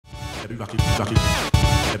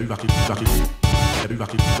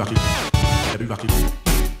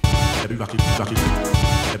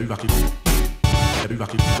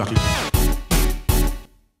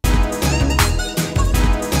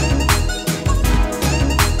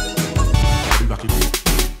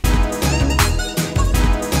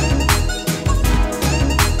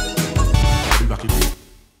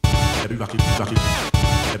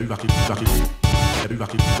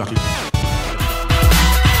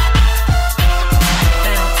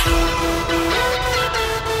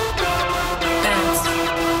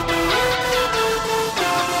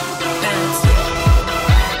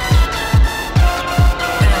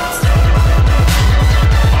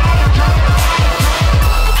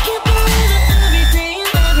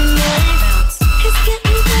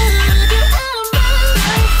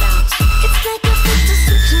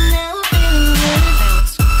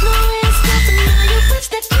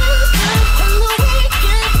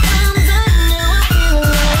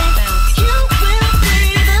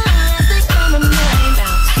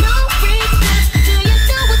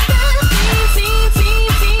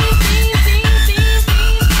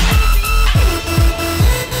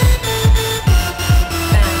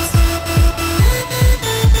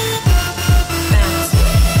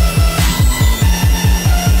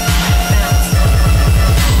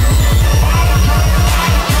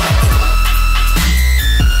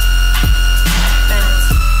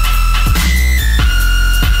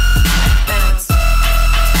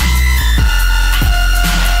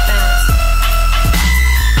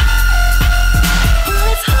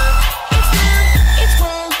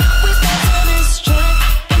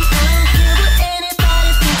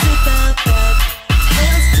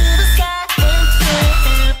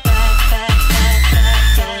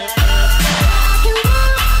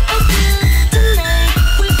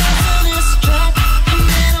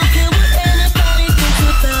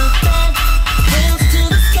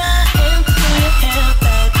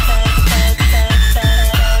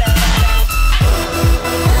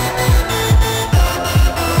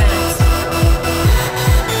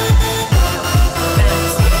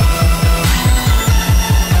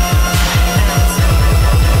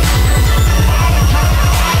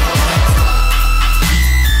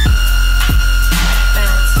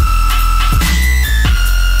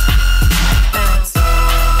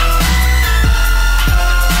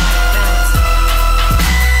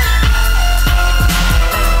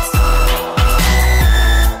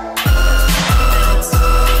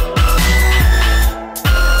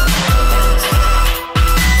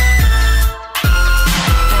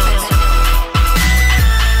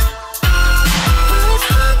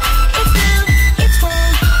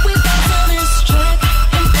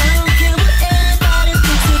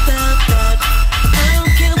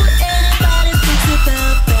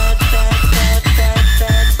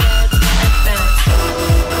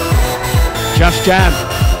Just Jam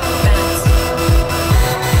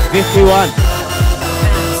 51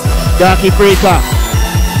 Darky Freaker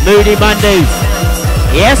Moody Mondays.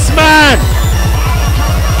 Yes man,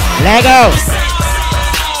 Lego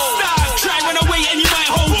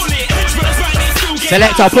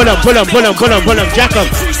Selector, pull him,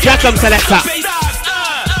 jack him selector.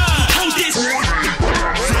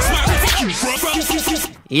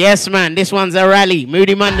 Yes man, this one's a rally,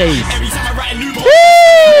 Moody Mondays.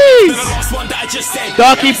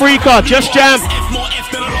 Darky Freaker, Just Jam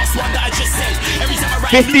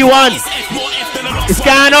 51. It's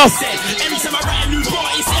going off.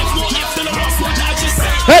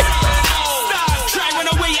 Hey!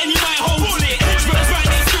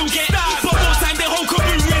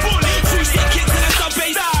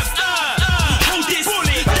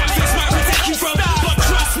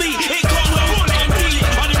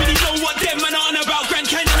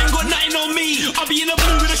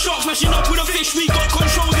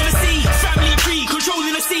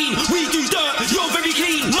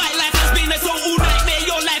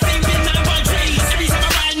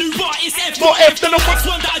 More F than the first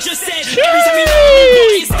one that I just said. Every time you know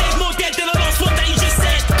it's dead, more dead than the last one that you just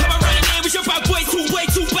said. Come around here with your bad boy, way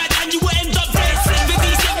too bad, and you will end up dead. With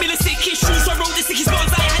these 7 million sick issues, I wrote the sickest bars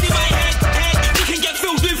I had in my head. You can get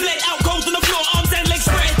filled with lead, out cold on the floor, arms and legs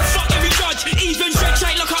spread. Fuck every judge, even stretch,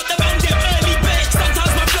 I look up the band, them early bed.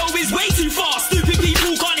 Sometimes my flow is way too fast. Stupid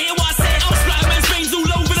people can't hear what I said. I'll splatter man's brains all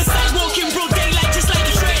over the sidewalk in broad daylight, just like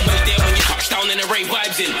a shred. Right there when you touch down and the rain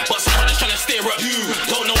vibes in, but someone is trying to stare at you.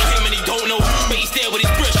 Don't know him and he don't know who, but he's there with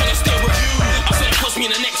his brush trying to stare at you. I said it puts me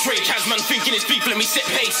in the next rage. Has man thinking his beef, let me set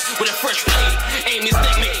pace with a fresh plate. Aim his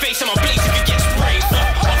neck, make face, I'm a blaze if you get sprayed.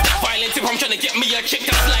 Off that violent tip, I'm trying to get me a chick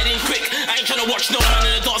that's sliding quick. I ain't trying to watch no man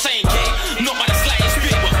in the dance, I ain't gay. Not by the slightest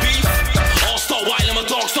bit, but beef. All star wild, I'm a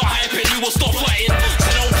dog, start hyping. will stop fighting. So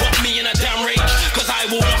don't put me in a damn rage, cause I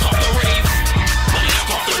will knock off the rave. Man, I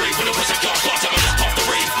knock off the rave when the push a car starts, I'm knock off the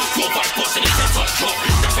rave. 4-5 bust and it's 10 touch drop.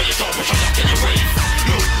 That's why you can't push a knock in the rave.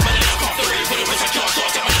 Look, man, I knock off the rave when the push a car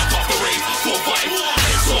starts, I'm knock off the rave. 4-5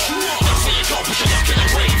 heads off. That's why you can't push a knock in the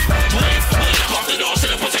rave. Rave, man, I knock off the dance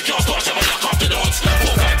and the push a car starts, I'm knock off the dance.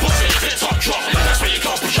 4-5 bust and it's 10 touch drop. That's why you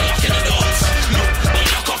can't push a knock in the dance. Look, man,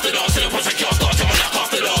 I knock off the dance and the push a car starts, I'm knock off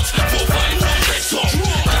the dance. 4-5 heads off.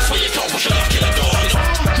 That's why you can't push a knock in the dance.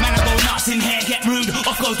 Man, I go nuts in here, get rude.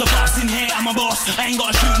 Off goes the bus in here, I'm a boss. I ain't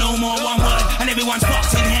gotta shoot no more, one word, and everyone's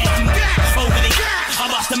fucked in here. I'm over the I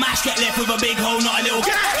bust the mash, get left with a big hole, not a little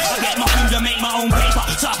gap. I get my food and make my own paper,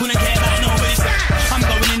 so I couldn't care about nobody's. I'm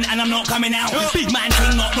going in and I'm not coming out. Big man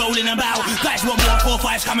thing, not rolling about. Guys want more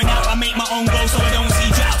 4-5s coming out. I make my own goal so I don't see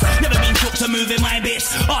drought. Never been took to moving my bits.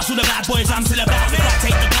 Ask all the bad boys I'm still about. If I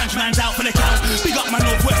take the punch man's out for the count. Big up my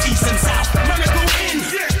northwest, east and south. Man, I go in.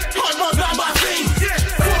 Hard man down by thing.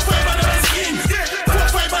 4-5 on the man's skin.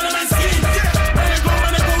 4-5 on the man's skin.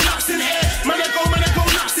 Man, I go nuts in here. Man, I go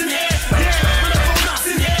nuts in here. Man, I go nuts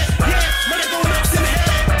in here. Man, I go nuts in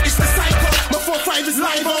here. It's the psycho. My 4-5 is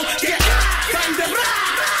live-o. Bang them.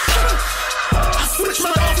 I switch my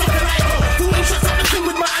off like a light-o. Doing shots at the thing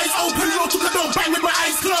with my eyes open. Low to the door, bang with my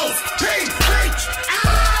eyes closed. Hey,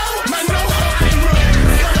 ow! Man, know how I roll.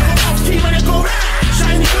 Man, I go off key, man, I go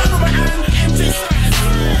shiny glove on my hand. Empty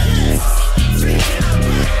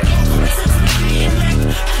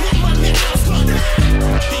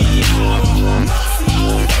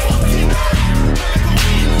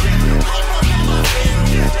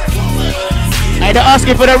Hey, they're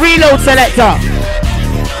asking for the reload selector.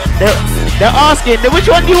 They're asking, which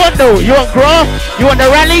one do you want though? You want Graph? You want the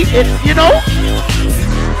rally? You know?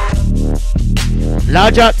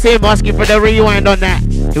 Large up Tim asking for the rewind on that.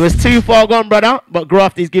 It was too far gone, brother, but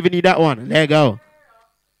Graft is giving you that one. There you go.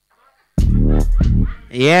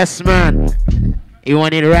 Yes, man. He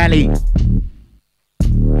wanted rally.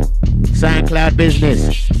 SoundCloud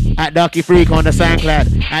business. At Darky Freak on the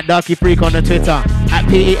SoundCloud. At Darky Freak on the Twitter. At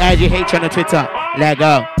PEIGH on the Twitter. Let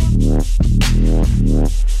go.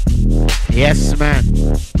 Yes, man.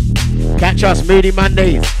 Catch us Moody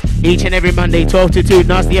Mondays. Each and every Monday, 12 to 2,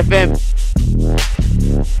 Nasty FM.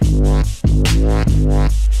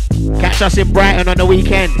 Catch us in Brighton on the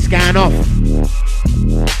weekend. Scan off.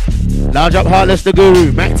 Large up Heartless the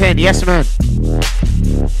Guru. Mac 10. Yes, man.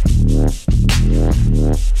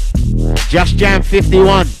 Just Jam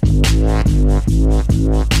 51.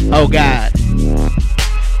 Oh, God.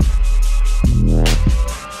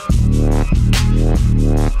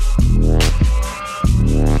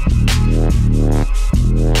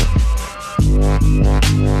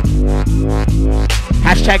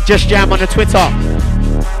 Hashtag Just Jam on the Twitter.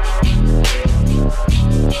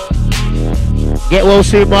 Get well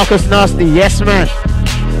soon, Marcus Nasty. Yes, man.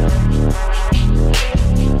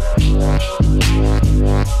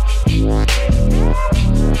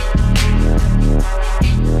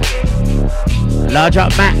 Large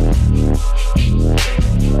up Matt.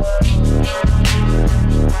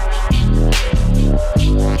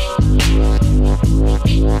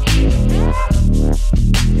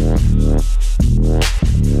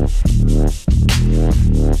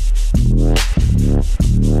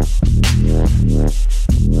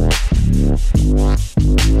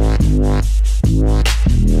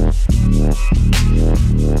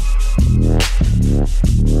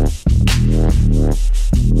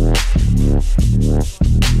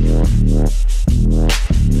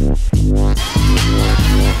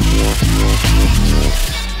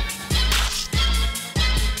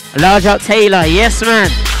 Large up Taylor, yes man.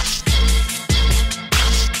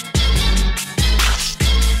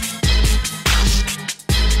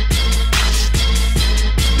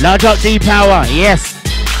 Large up D-Power, yes.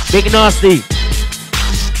 Big Nasty.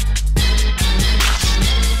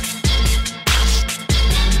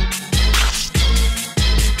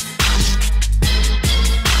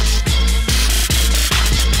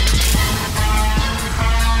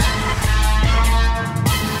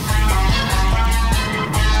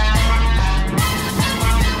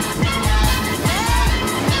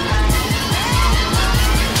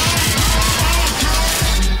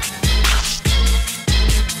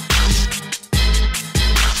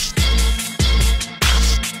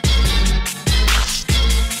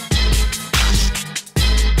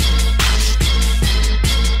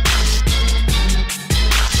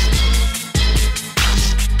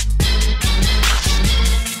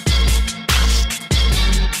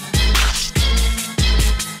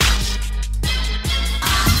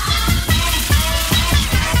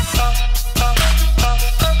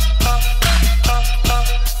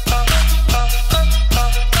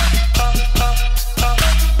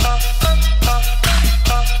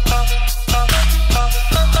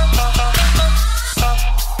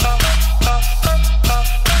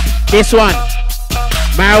 This one.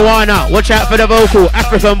 Marijuana. Watch out for the vocal.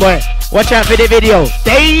 African boy. Watch out for the video.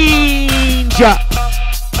 Danger.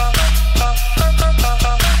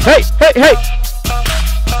 Hey, hey, hey.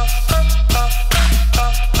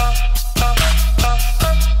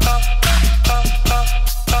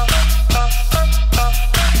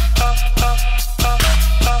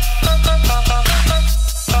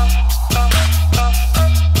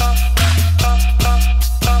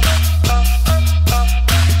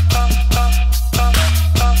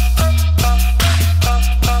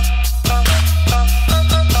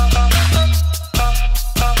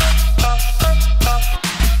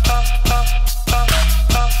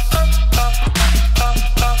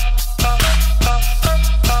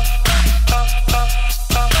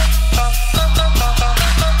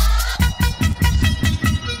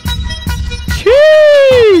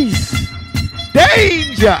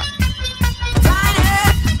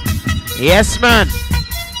 Yes, man.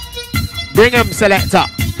 Bring him, selector.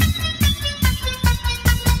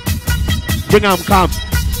 Bring him, come.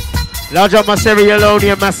 Large up my Sierra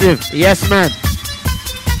Leone massive. Yes, man.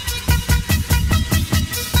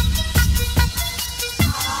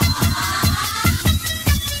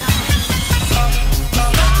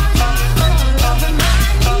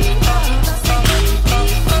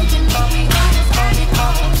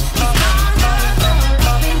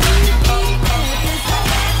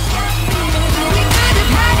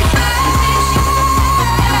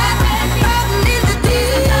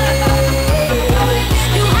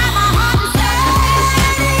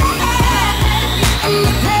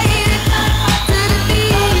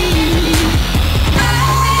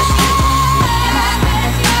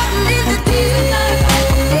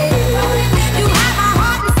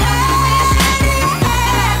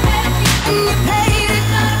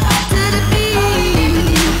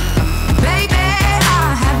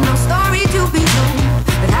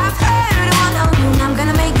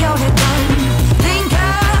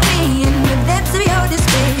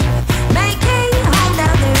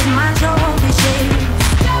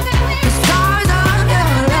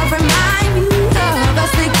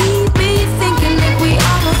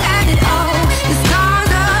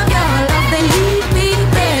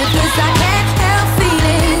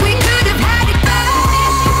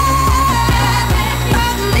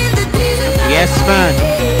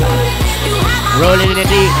 Rolling in the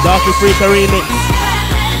deep, Darq Freaker remix.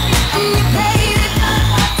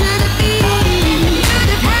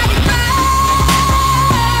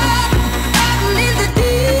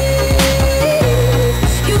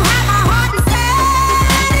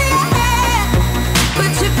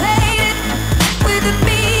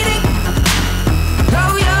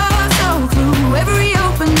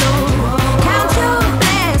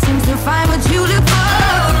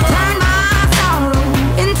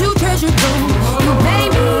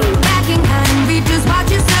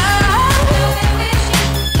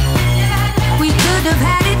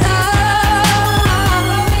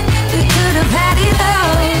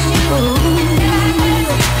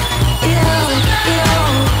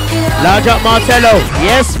 Large up Martello.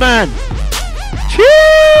 Yes, man. Cheese.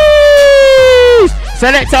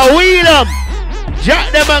 Selector Wheel'em.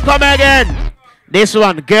 Jack them and come again. This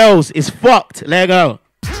one, girls, is fucked. Let go.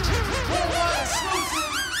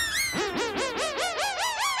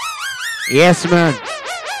 Yes, man.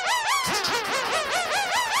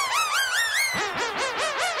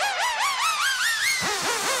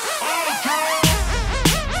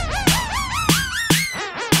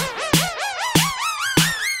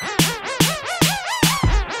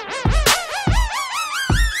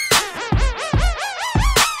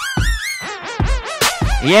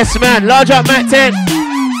 Yes, man. Large up, Mac 10.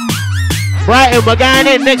 Brighton, we're going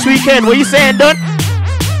in next weekend. What you saying, Don?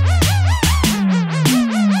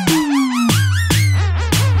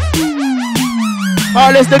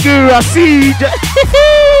 Oh, let's the guru. I see you.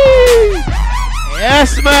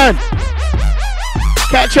 Yes, man.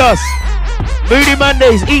 Catch us. Moody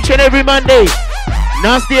Mondays, each and every Monday.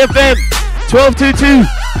 Nasty FM, 1222.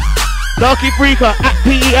 Darq Freaker at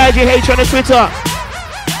PEIGH on the Twitter.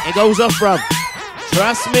 It goes off, bruv.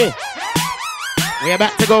 Trust me. We're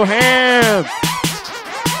about to go ham.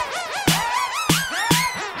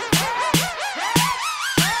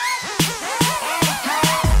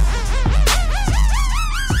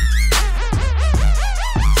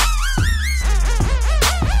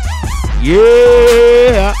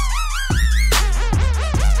 Yeah.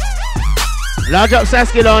 Large up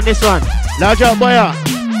Saskila on this one. Large up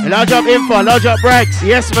Boya. Large up Info. Large up Brags.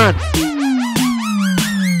 Yes, man.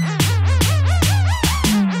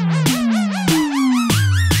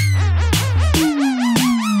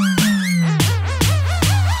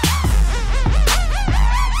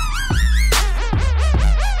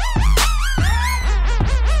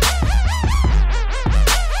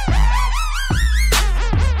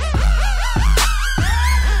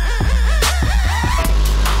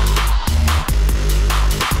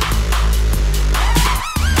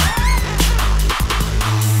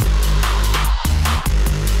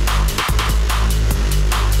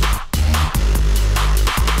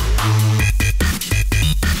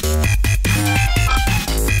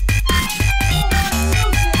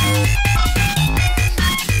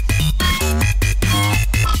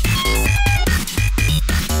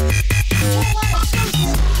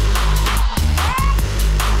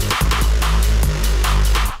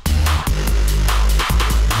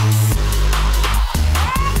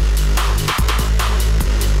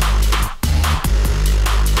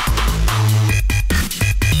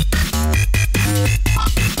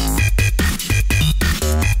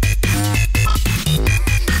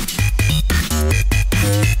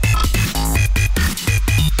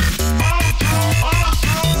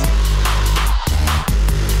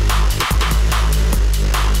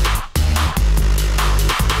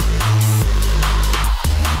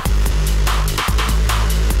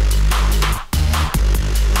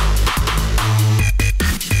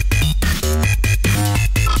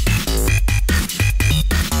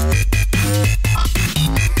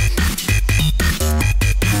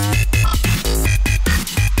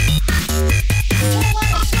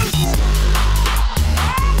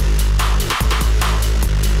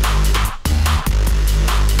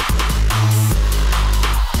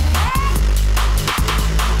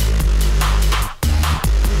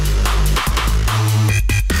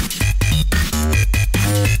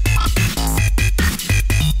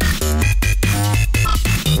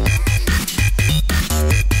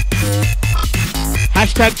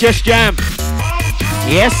 Hashtag Just Jam.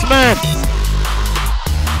 Yes, man.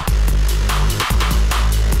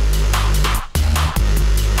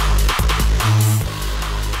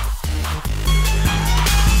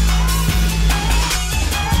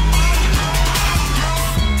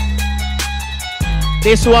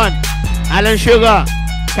 This one, Alan Sugar.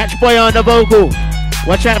 Catch boy on the vocal.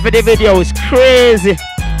 Watch out for the video. It's crazy.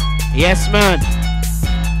 Yes, man.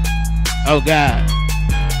 Oh, God.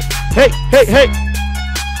 Hey, hey, hey.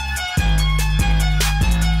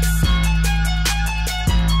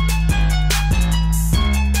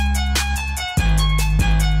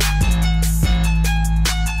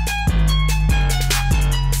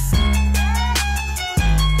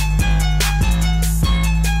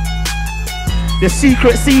 The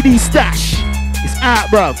secret CD stash is out,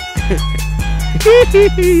 bruv.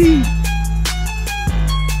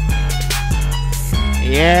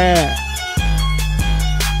 Yeah.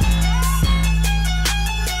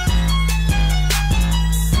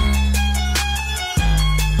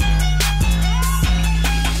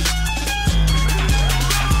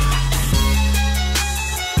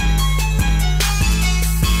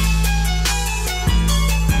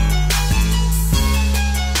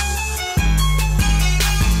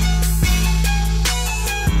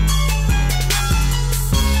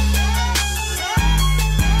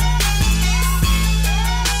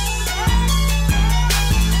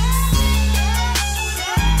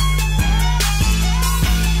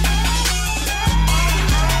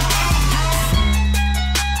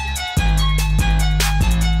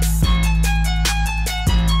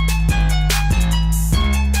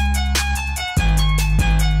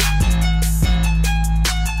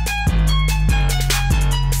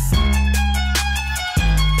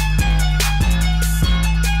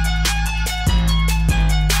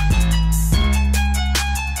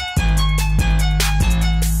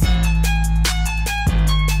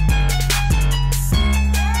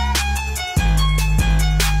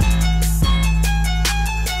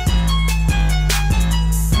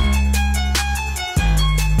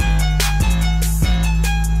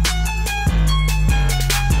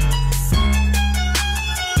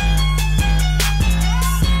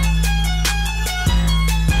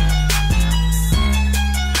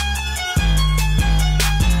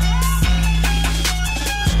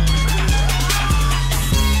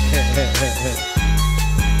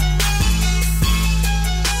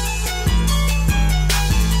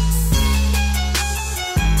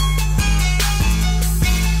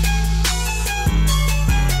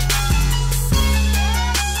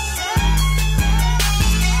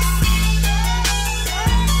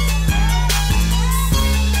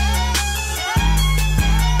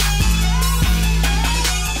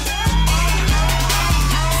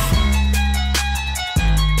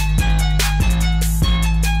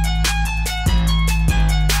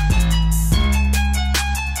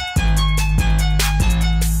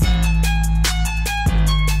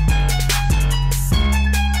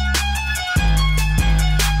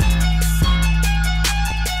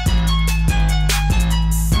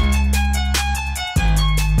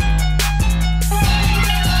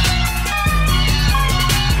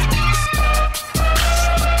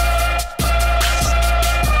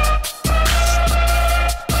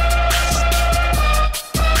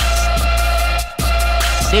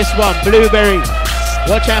 This one, Blueberry.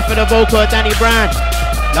 Watch out for the vocal of Danny Brown.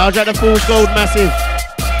 Large at the Fool's Gold Massive.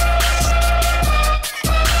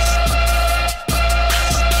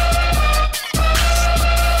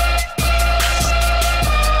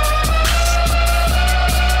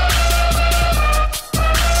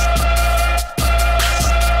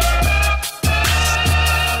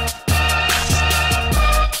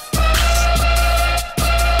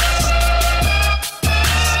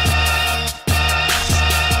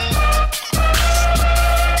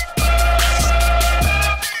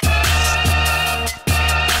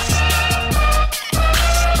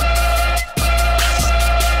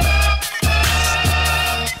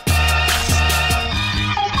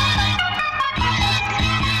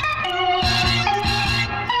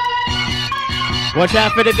 Watch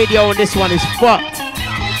out for the video on this one, it's fucked.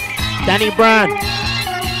 Danny Brown.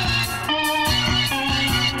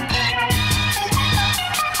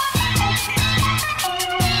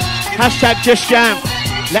 Hashtag Just Jam.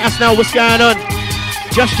 Let us know what's going on.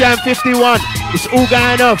 Just Jam 51. It's all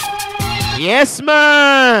going off. Yes,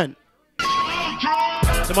 man.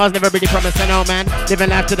 Tomorrow's never really promised, I know, man. Living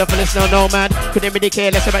life to the fullest, no, man. Couldn't really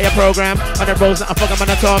care less about your program. 100 bros, I fuck, I'm on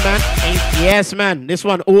a tour, man. Yes, man. This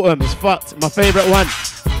one, Autumn, is fucked. My favorite one.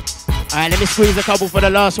 Alright, let me squeeze a couple for the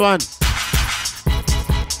last one.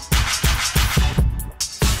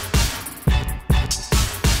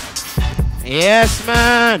 Yes,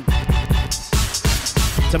 man.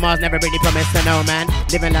 Tomorrow's never really promised to no man.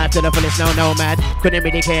 Living life to the fullest, no man. Couldn't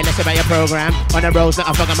really care less about your program. On the roads, not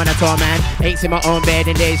a fuck, I'm on a tour, man. Ain't seen my own bed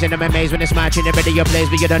in days, and I'm amazed when it's marching in the video plays.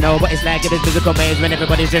 But you don't know what it's like in this physical maze when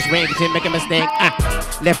everybody's just waiting to make a mistake.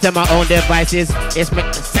 Left to my own devices, it's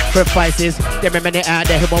making sacrifices. There are many out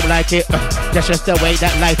there who won't like it. That's just the way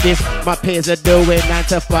that life is. My peers are doing 9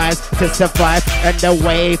 to 5 to survive, and the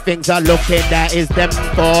way things are looking, that is them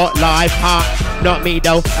for life, Not me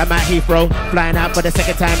though, I'm at Heathrow, flying out for the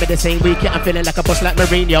second time in the same week. I'm feeling like a boss like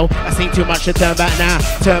Mourinho. I seen too much to turn back now.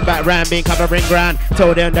 Turn back round, been covering ground.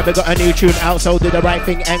 Told them that we got a new tune out, so do the right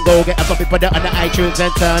thing and go get a copy, put it on the iTunes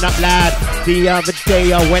and turn up loud. The other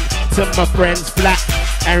day I went to my friend's flat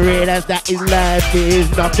and realized that his life is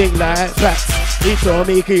nothing like that. He told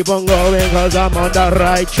me keep on going cause I'm on the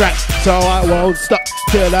right track, so I won't stop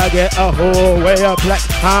till I get a whole way of black.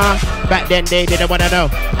 Back then they didn't wanna know.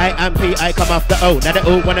 I am P, I come off the O. Now they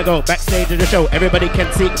all wanna go backstage of the show. Everybody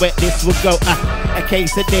can see where this will go. A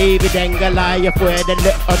case of David and Goliath where the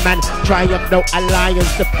little man triumph, no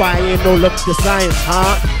alliance, defying all of the science.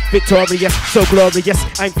 Victorious, so glorious.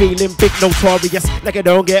 I'm feeling big, notorious. Like I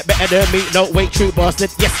don't get better than me. No wait, true bastard.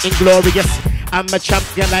 Yes, inglorious. I'm a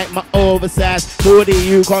champion like my oversized hoodie.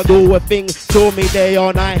 You can't do a thing to me day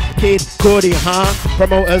or night. Kid Cody,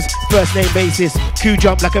 Promoters, first name basis. Q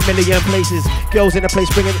jump like a million places. Girls in the place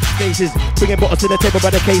bringing faces. Bringing bottles to the table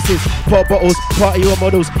by the cases. Pop bottles, party or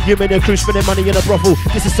models. You mean a crew spending money in a brothel.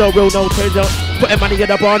 This is so real, no turns out. Putting money in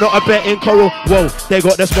the bar, not a bet in coral. Whoa, they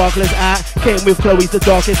got the sparklers out. Came with Chloe's the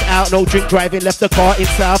darkest out. No drink driving, left the car in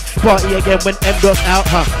south. Party again when M-Dot's out,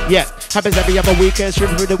 Yeah. Happens every other weekend,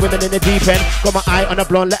 stripping through the women in the deep end. Got my eye on a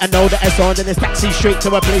blonde, let her know that it's on. Then it's taxi straight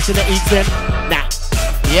to a place in the East End. Nah.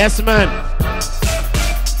 Yes, man.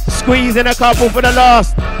 Squeezing a couple for the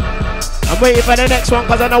last. I'm waiting for the next one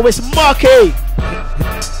because I know it's Marky.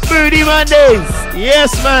 Moody Mondays.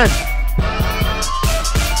 Yes, man.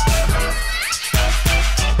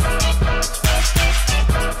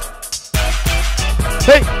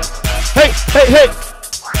 Hey, hey, hey, hey.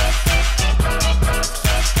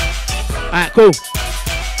 Alright, cool.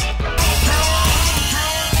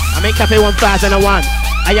 I'm in Cafe 1001.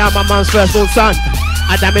 I am my mom's firstborn son.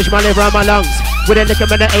 I damage my liver and my lungs. With a liquor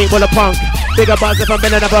in the 8 ball of punk. Bigger buzz if I'm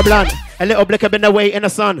bending up a blunt. A little blicker in the way in the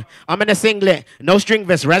sun. I'm in a singlet, no string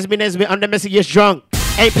vest. Raspberry Nesbitt, I'm the messiest drunk.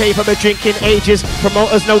 Ain't paid for my drinking ages.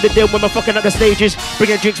 Promoters know the deal when we're fucking up the stages.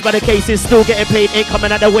 Bringing drinks by the cases, still getting paid, ain't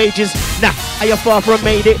coming out the wages. Nah, I am far from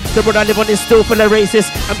made it. The road I live on is still full of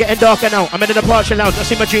racists. I'm getting darker now, I'm in the departure lounge. I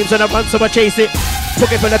see my dreams on a run, so I chase it.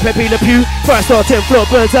 Looking for the Peigh Le Pew. First or 10 floor,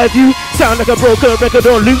 bird's eye view. Sound like a broken record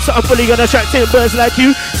on loop, so I'm fully gonna attract 10 birds like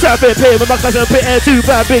you. South End Peigh with my cousin Peigh, 2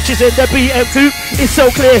 bad bitches in the BM coupe. It's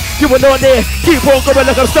so clear, you were not there. Keep on going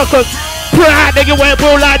like I'm stuck on. Pride, nigga ain't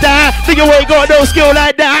bro like that. Nigga ain't got no skill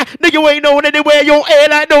like that. Nigga ain't known anywhere your air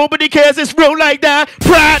like nobody cares. It's real like that.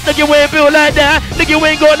 Pride, nigga ain't built like that. Nigga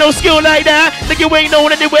ain't got no skill like that. Nigga ain't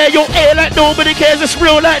known anywhere your air like nobody cares. It's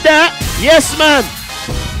real like that. Yes, man.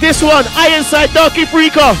 This one, Ironside Darky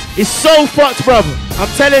Freaker, is so fucked, bruv. I'm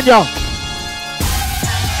telling y'all.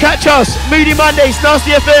 Catch us, Moody Mondays,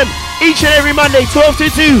 Nasty FM, each and every Monday, 12 to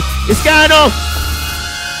 2. It's going on.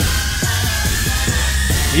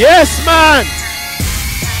 Yes, man.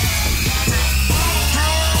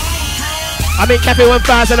 I'm in Cafe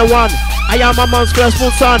 1001. I am my mom's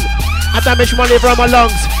firstborn son. I damage my liver and my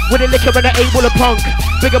lungs. With a liquor and an 8 ball of punk.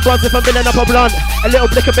 Bigger buds if I'm filling up a blunt. A little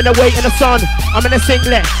blicker in the way in the sun. I'm in a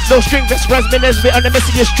singlet, no string vest. Raspberry Nesbitt, I'm the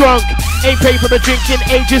messiest drunk. Ain't paid for the drinking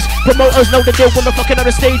ages. Promoters know the deal when we're fucking on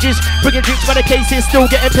the stages. Bringing drinks by the cases, still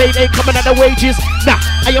getting paid, ain't coming at the wages. Nah,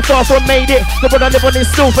 I am far from made it. The road I live on is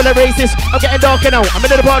still full of racists. I'm getting darker now, I'm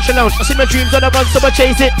in the departure lounge. I see my dreams on the run, so I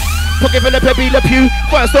chase it. Looking for the Peigh Le Pew.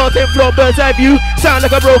 First or 10 floor, bird's eye view. Sound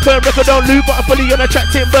like a broken record on loop, but I'm fully on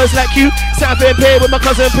attracting birds like you. South End Peigh with my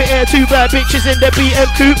cousin Peigh, 2 bad bitches in the BM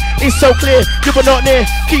coupe. It's so clear, you were not near.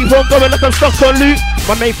 Keep on going like I'm stuck on loop.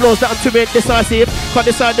 My main flaws that I'm too indecisive. Can't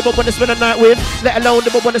decide if I want to spend a night with, let alone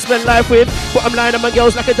if I want to spend life with. But I'm lying on my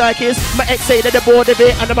girls like a dyke is. My ex say that they're bored of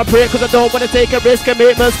it, and I'm a prayer cause I don't want to take a risk.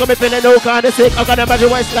 Commitments got me feeling no kind of sick. I can't imagine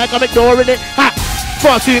what it's like, I'm ignoring it. Ha!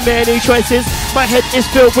 Far too many choices. My head is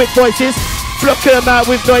filled with voices. Block them out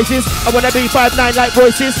with noises. I wanna be 5'9" like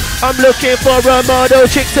voices. I'm looking for a model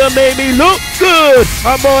chick to make me look good.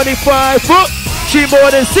 I'm only 5 foot. She more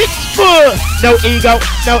than 6 foot. No ego,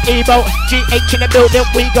 no ego. GH in the building,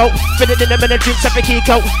 we go. Fit it in a minute, drink traffic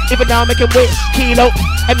Kiko. Even now making weight, kilo,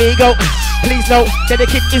 amigo. Please know that the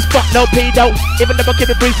kid is fuck, no pedo. Even never keep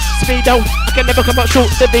it brief, speedo. I can never come out shoot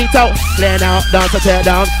the veto. Playing out, dance or tear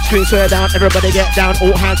down. Screen swear down, everybody get down.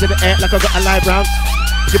 All hands in the air like I got a live round.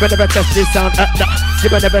 You better never test this sound, no. You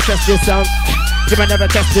better never test this sound. You better never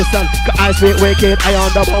test this sound. Cause I sweet wicked, I on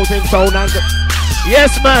the whole thing so nice.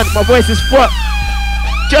 Yes man, my voice is fucked.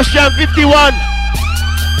 Just Jam 51.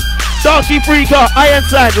 Darky Freaker,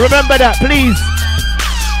 Ironside, remember that please.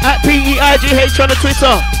 At PEIGH on the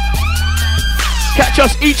Twitter. Catch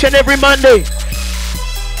us each and every Monday.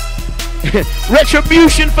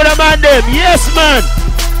 Retribution for the man them. Yes man.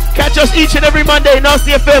 Catch us each and every Monday.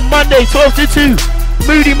 Nasty FM Monday 12 to 2.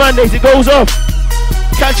 Moody Mondays, it goes off.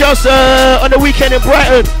 Catch us on the weekend in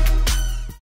Brighton.